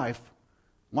your life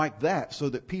like that so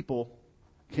that people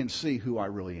can see who I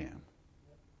really am.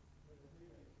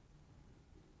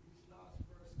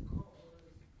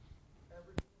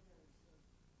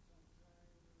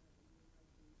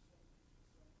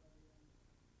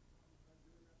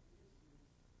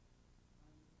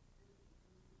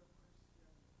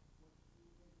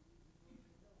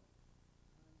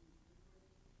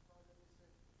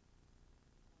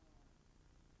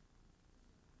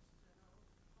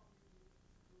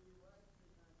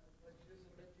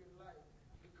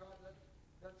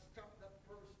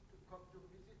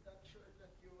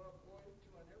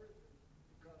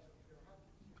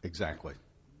 Exactly.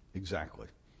 Exactly.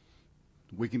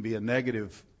 We can be a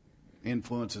negative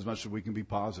influence as much as we can be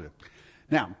positive.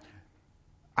 Now,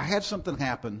 I had something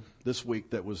happen this week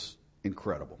that was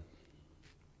incredible.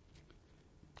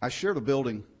 I shared a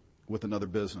building with another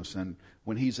business, and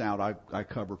when he's out, I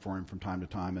cover for him from time to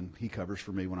time, and he covers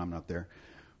for me when I'm not there.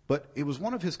 But it was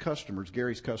one of his customers,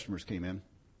 Gary's customers came in,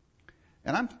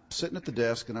 and I'm sitting at the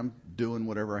desk, and I'm doing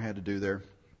whatever I had to do there.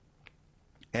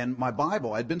 And my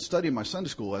Bible, I'd been studying my Sunday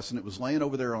school lesson. It was laying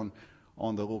over there on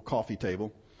the little coffee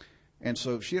table. And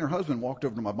so she and her husband walked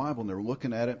over to my Bible, and they were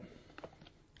looking at it.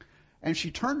 And she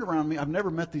turned around me. I've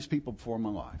never met these people before in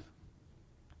my life.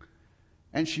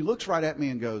 And she looks right at me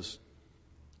and goes,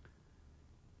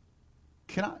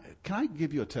 Can I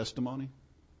give you a testimony?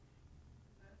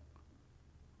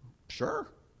 Sure.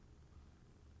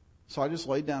 So I just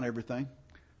laid down everything.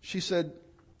 She said,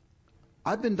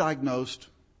 I've been diagnosed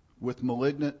with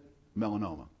malignant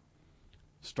melanoma.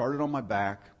 Started on my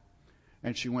back,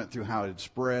 and she went through how it had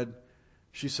spread.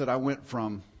 She said, I went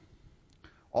from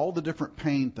all the different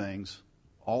pain things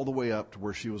all the way up to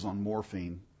where she was on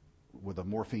morphine with a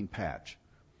morphine patch.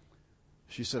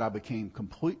 She said, I became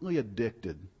completely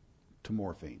addicted to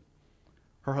morphine.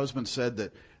 Her husband said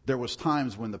that there was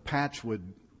times when the patch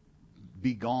would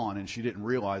be gone and she didn't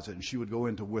realize it, and she would go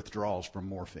into withdrawals from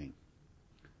morphine.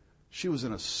 She was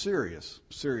in a serious,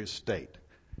 serious state.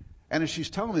 And as she's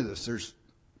telling me this,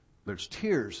 there's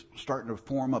tears starting to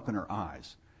form up in her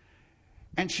eyes.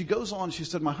 And she goes on, she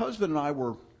said, my husband and I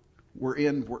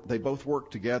they both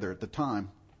worked together at the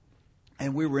time,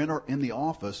 and we were in the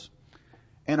office,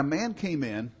 and a man came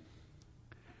in,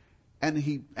 and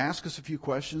he asked us a few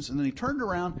questions, and then he turned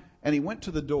around, and he went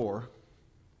to the door,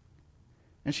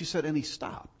 and she said, and he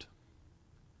stopped.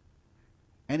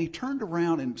 And he turned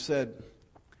around and said,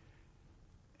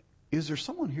 "Is there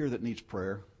someone here that needs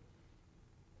prayer?"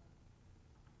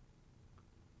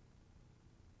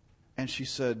 And she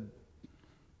said,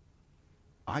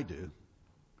 "I do."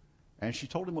 And she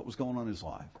told him what was going on in his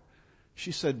life.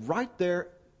 She said, right there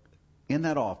in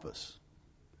that office,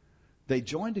 they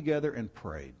joined together and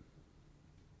prayed.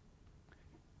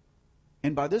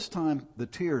 And by this time, the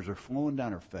tears are flowing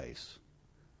down her face.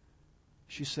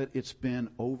 She said, "It's been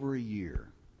over a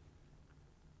year,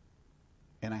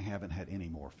 and I haven't had any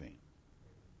morphine."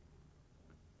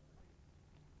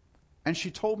 And she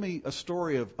told me a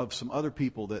story of some other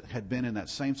people that had been in that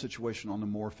same situation on the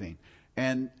morphine,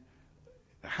 and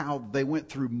how they went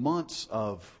through months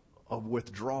of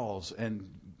withdrawals and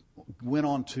went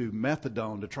on to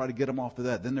methadone to try to get them off of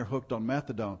that. Then they're hooked on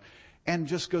methadone, and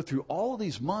just go through all of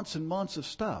these months and months of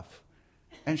stuff.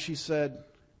 And she said,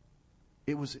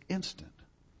 it was instant.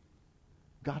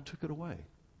 God took it away.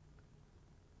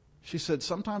 She said,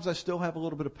 sometimes I still have a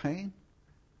little bit of pain,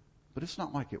 but it's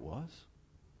not like it was.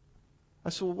 I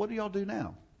said, well, what do y'all do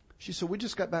now? She said, we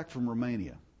just got back from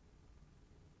Romania.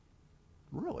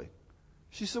 Really?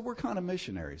 She said, we're kind of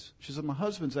missionaries. She said, my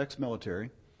husband's ex-military.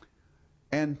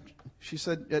 And she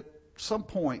said, at some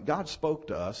point, God spoke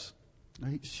to us.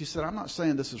 She said, I'm not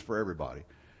saying this is for everybody,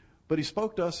 but he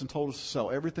spoke to us and told us to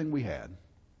sell everything we had.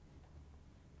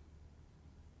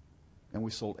 And we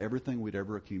sold everything we'd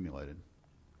ever accumulated.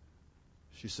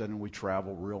 She said, and we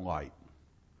travel real light.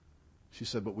 She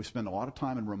said, but we spend a lot of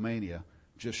time in Romania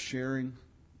just sharing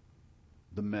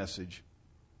the message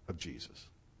of Jesus.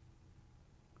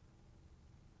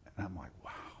 And I'm like,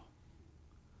 wow,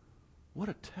 what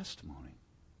a testimony.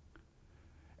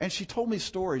 And she told me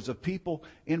stories of people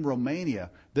in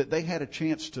Romania that they had a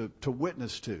chance to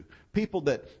witness to. People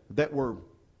that were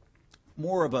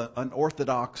more of an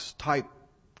Orthodox type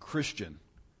Christian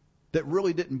that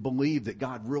really didn't believe that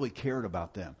God really cared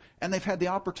about them. And they've had the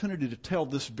opportunity to tell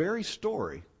this very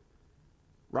story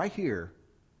right here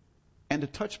and to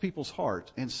touch people's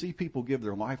hearts and see people give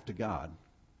their life to God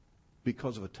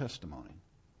because of a testimony.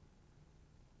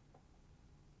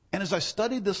 And as I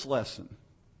studied this lesson,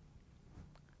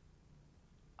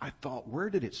 I thought, where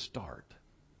did it start?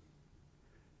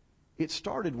 It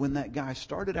started when that guy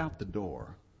started out the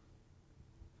door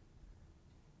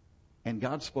and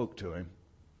God spoke to him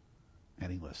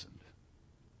and he listened.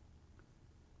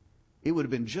 It would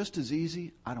have been just as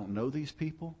easy, I don't know these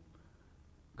people,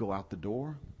 go out the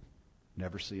door,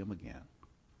 never see them again.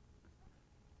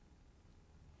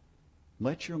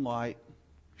 Let your light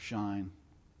shine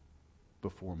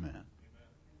before men,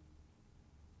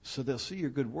 so they'll see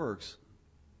your good works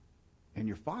and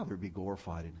your Father be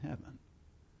glorified in heaven.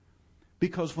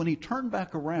 Because when he turned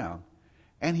back around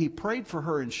and he prayed for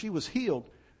her and she was healed,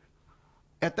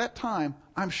 at that time,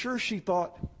 I'm sure she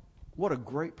thought, what a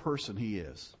great person he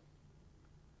is.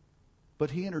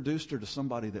 But he introduced her to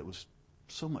somebody that was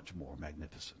so much more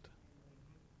magnificent.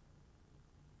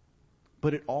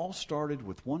 But it all started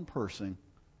with one person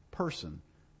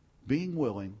being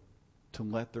willing to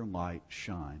let their light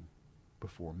shine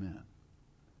before men.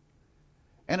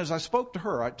 And as I spoke to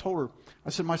her, I told her, I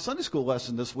said, my Sunday school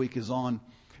lesson this week is on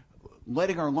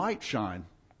letting our light shine.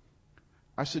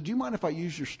 I said, do you mind if I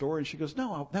use your story? And she goes,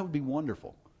 no, that would be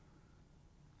wonderful.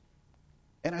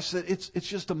 And I said, it's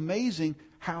just amazing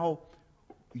how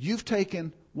you've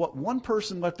taken what one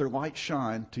person let their light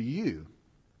shine to you,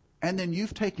 and then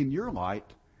you've taken your light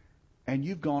and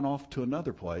you've gone off to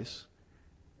another place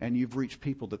and you've reached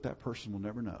people that person will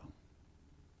never know.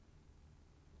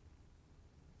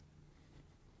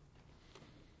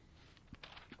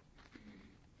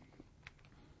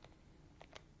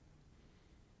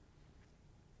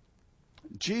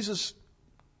 Jesus,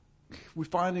 we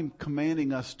find him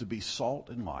commanding us to be salt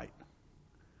and light.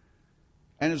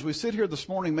 And as we sit here this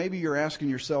morning, maybe you're asking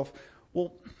yourself,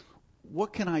 well,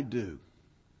 what can I do?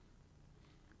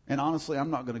 And honestly, I'm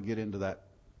not going to get into that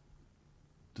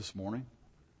this morning.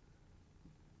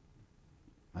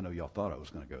 I know y'all thought I was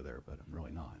going to go there, but I'm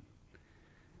really not.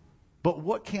 But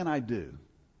what can I do?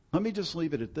 Let me just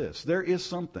leave it at this. There is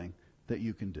something that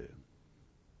you can do.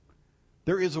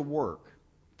 There is a work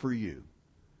for you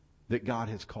that God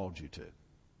has called you to.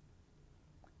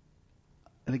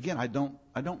 And again, I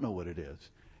don't know what it is.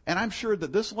 And I'm sure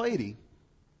that this lady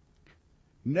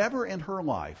never in her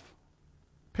life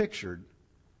pictured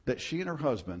that she and her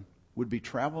husband would be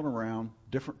traveling around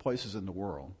different places in the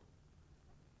world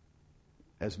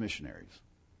as missionaries.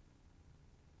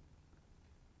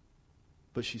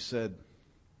 But she said,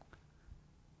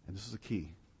 and this is the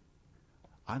key,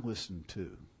 I listened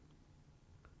too.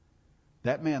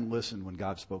 That man listened when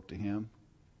God spoke to him,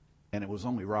 and it was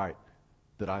only right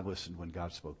that I listened when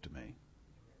God spoke to me.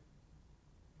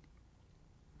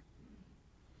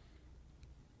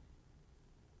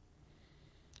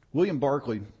 William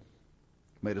Barclay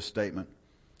made a statement.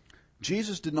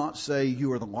 Jesus did not say,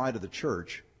 "You are the light of the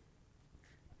church."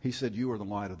 He said, "You are the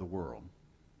light of the world."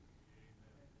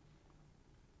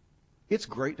 It's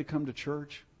great to come to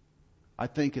church. I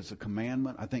think it's a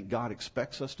commandment. I think God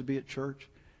expects us to be at church.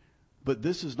 But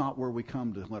this is not where we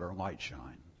come to let our light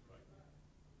shine.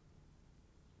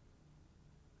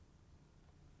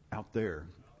 Out there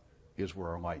is where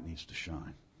our light needs to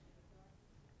shine.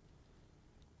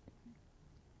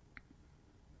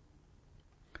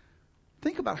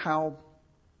 Think about how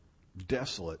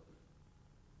desolate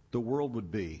the world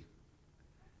would be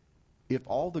if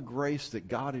all the grace that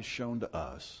God has shown to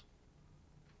us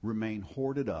remained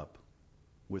hoarded up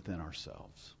within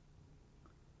ourselves.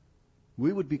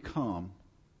 We would become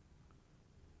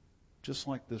just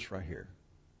like this right here.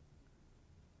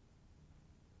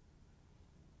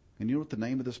 And you know what the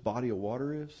name of this body of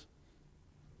water is?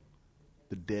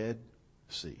 The Dead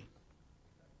Sea.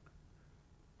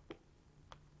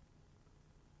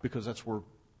 Because that's where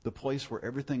the place where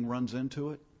everything runs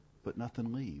into it, but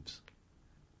nothing leaves.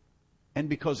 And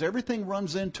because everything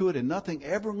runs into it and nothing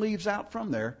ever leaves out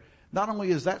from there, not only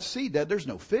is that sea dead, there's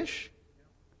no fish.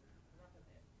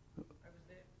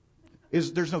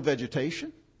 There's no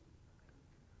vegetation.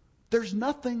 There's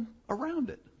nothing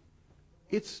around it.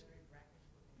 It's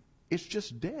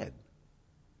just dead.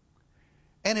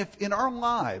 And if in our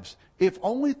lives, if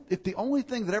the only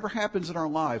thing that ever happens in our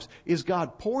lives is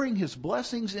God pouring His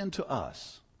blessings into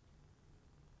us,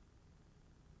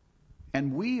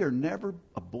 and we are never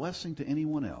a blessing to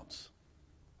anyone else,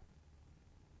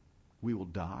 we will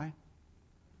die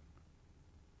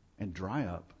and dry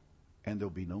up, and there'll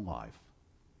be no life.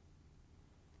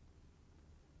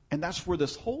 And that's where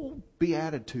this whole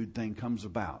beatitude thing comes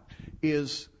about,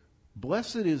 is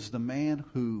blessed is the man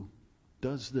who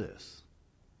does this,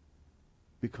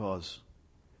 because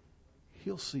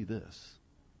he'll see this.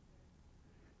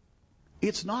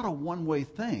 It's not a one-way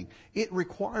thing. It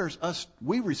requires us,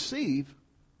 we receive,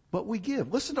 but we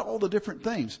give. Listen to all the different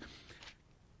things.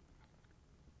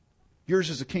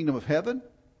 Yours is the kingdom of heaven.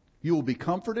 You will be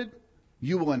comforted.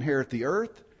 You will inherit the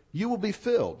earth. You will be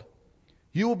filled.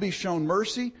 You will be shown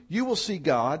mercy. You will see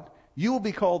God. You will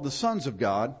be called the sons of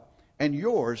God. And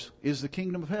yours is the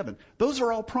kingdom of heaven. Those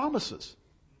are all promises.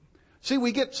 See,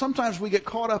 sometimes we get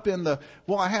caught up in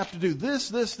I have to do this,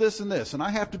 this, this, and this, and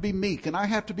I have to be meek, and I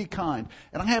have to be kind,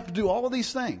 and I have to do all of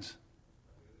these things.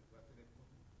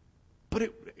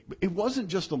 But it wasn't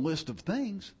just a list of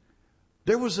things.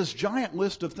 There was this giant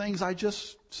list of things I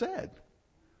just said.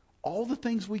 All the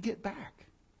things we get back.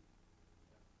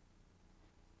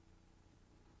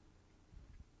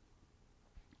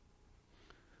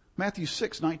 Matthew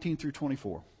 6:19 through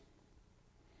 24.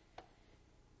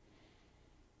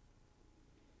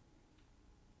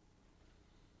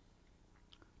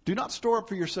 Do not store up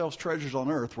for yourselves treasures on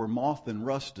earth where moth and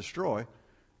rust destroy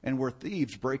and where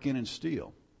thieves break in and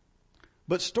steal.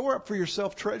 But store up for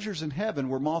yourself treasures in heaven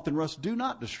where moth and rust do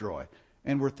not destroy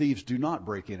and where thieves do not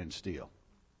break in and steal.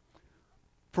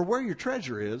 For where your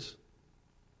treasure is,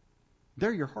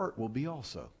 there your heart will be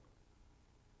also.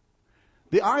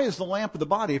 The eye is the lamp of the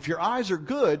body. If your eyes are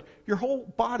good, your whole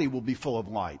body will be full of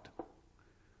light.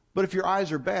 But if your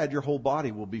eyes are bad, your whole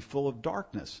body will be full of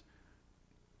darkness.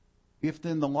 If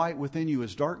then the light within you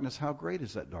is darkness, how great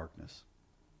is that darkness?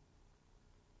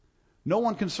 No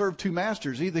one can serve two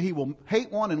masters. Either he will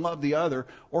hate one and love the other,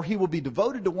 or he will be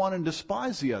devoted to one and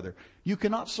despise the other. You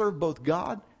cannot serve both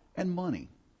God and money.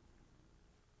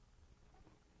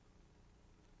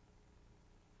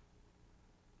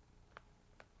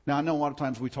 Now, I know a lot of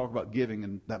times we talk about giving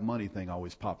and that money thing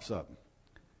always pops up.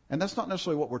 And that's not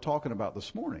necessarily what we're talking about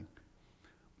this morning.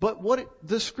 But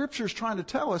the Scripture is trying to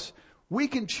tell us, we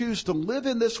can choose to live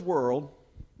in this world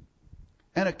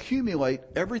and accumulate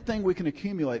everything we can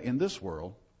accumulate in this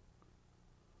world,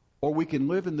 or we can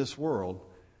live in this world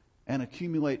and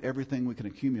accumulate everything we can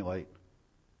accumulate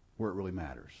where it really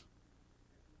matters.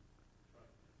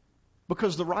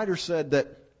 Because the writer said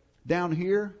that down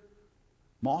here,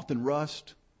 moth and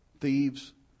rust,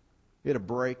 thieves, it'll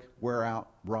break, wear out,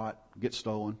 rot, get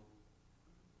stolen.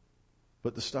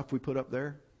 But the stuff we put up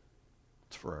there,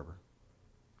 it's forever.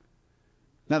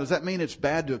 Now, does that mean it's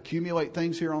bad to accumulate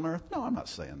things here on earth? No, I'm not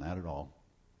saying that at all.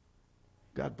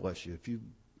 God bless you. If you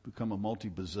become a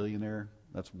multi-bazillionaire,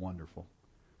 that's wonderful.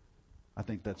 I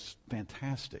think that's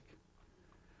fantastic.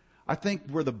 I think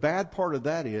where the bad part of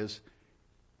that is,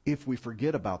 if we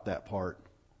forget about that part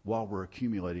while we're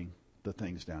accumulating the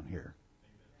things down here.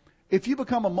 If you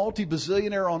become a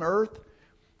multi-bazillionaire on earth,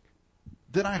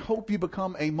 then I hope you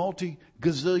become a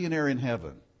multi-gazillionaire in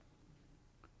heaven.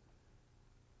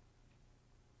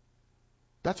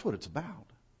 That's what it's about.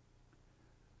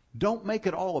 Don't make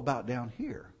it all about down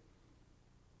here.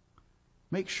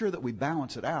 Make sure that we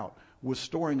balance it out with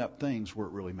storing up things where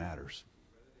it really matters.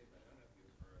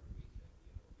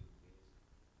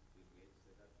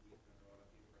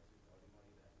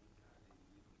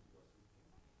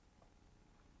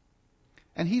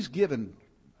 And he's given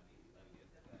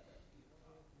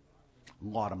a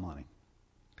lot of money.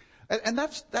 And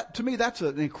that to me, that's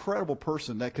an incredible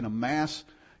person that can amass,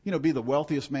 be the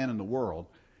wealthiest man in the world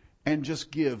and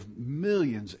just give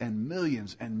millions and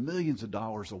millions and millions of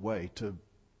dollars away to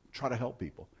try to help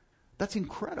people. That's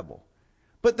incredible.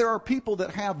 But there are people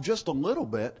that have just a little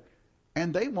bit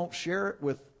and they won't share it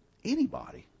with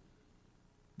anybody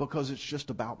because it's just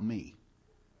about me.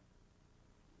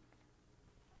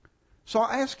 So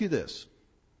I ask you this.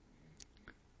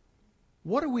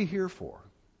 What are we here for?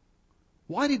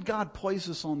 Why did God place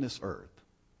us on this earth?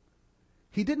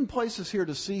 He didn't place us here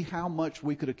to see how much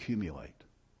we could accumulate.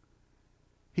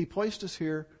 He placed us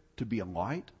here to be a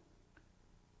light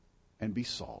and be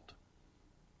salt.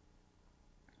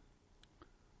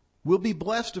 We'll be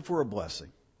blessed if we're a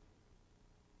blessing.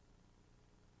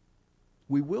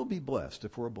 We will be blessed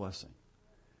if we're a blessing.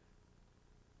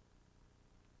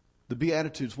 The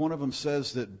Beatitudes, one of them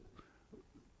says that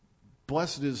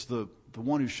blessed is the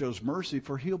one who shows mercy,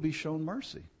 for he'll be shown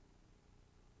mercy.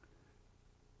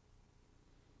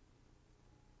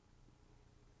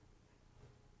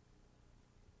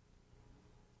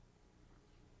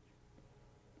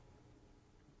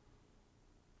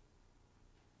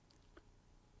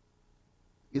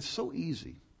 It's so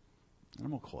easy, and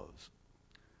I'm going to close.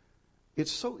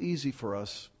 It's so easy for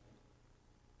us.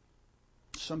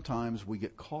 Sometimes we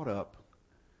get caught up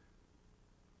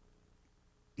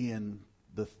in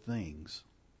the things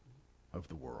of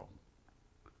the world.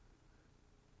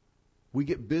 We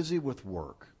get busy with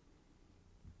work.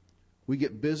 We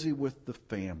get busy with the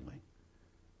family.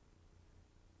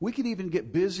 We can even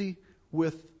get busy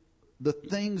with the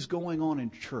things going on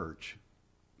in church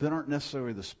that aren't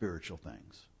necessarily the spiritual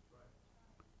things.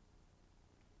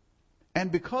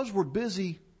 And because we're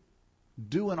busy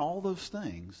doing all those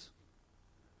things,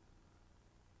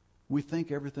 we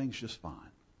think everything's just fine.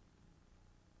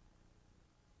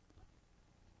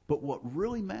 But what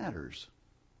really matters,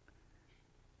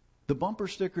 the bumper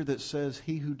sticker that says,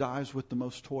 "He who dies with the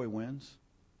most toys wins,"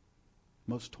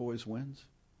 it's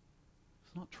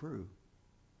not true.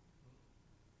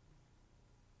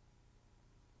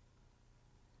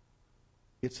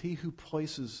 It's he who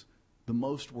places the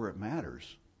most where it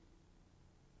matters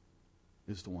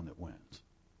is the one that wins.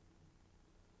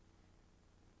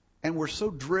 And we're so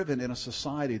driven in a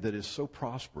society that is so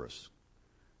prosperous.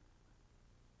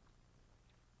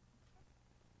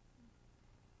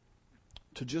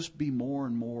 To just be more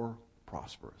and more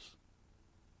prosperous.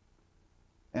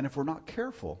 And if we're not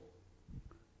careful,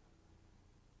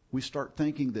 we start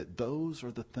thinking that those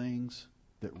are the things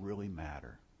that really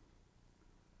matter.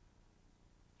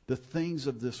 The things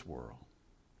of this world.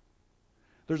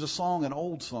 There's a song, an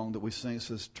old song that we sing. It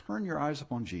says, "Turn your eyes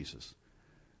upon Jesus.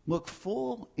 Look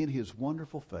full in his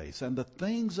wonderful face, and the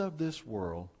things of this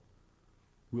world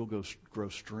will grow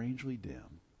strangely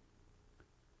dim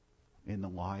in the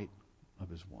light of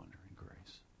his wonder and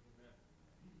grace." Amen.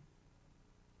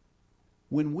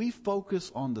 When we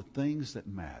focus on the things that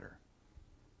matter,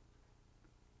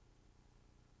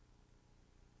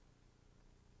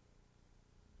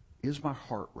 is my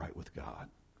heart right with God?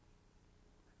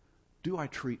 Do I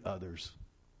treat others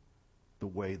the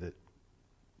way that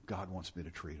God wants me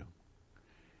to treat them?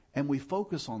 And we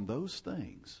focus on those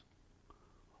things.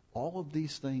 All of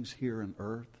these things here on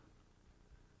earth,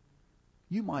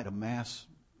 you might amass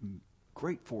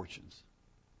great fortunes.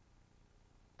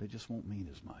 They just won't mean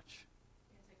as much.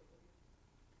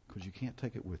 Because you can't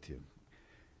take it with you.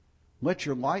 Let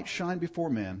your light shine before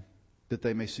men, that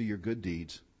they may see your good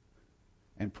deeds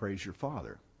and praise your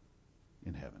Father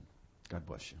in heaven. God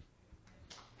bless you.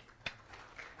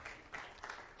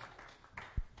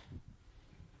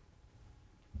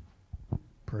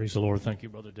 Praise the Lord. Thank you,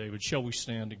 Brother David. Shall we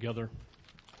stand together?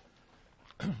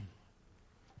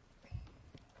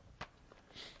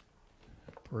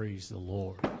 Praise the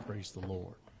Lord. Praise the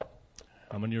Lord.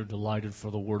 How many are delighted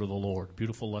for the word of the Lord?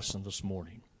 Beautiful lesson this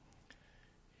morning.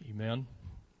 Amen.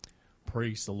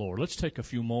 Praise the Lord. Let's take a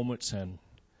few moments and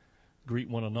greet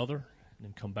one another and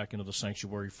then come back into the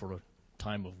sanctuary for a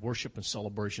time of worship and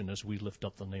celebration as we lift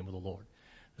up the name of the Lord.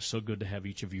 It's so good to have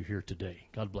each of you here today.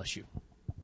 God bless you.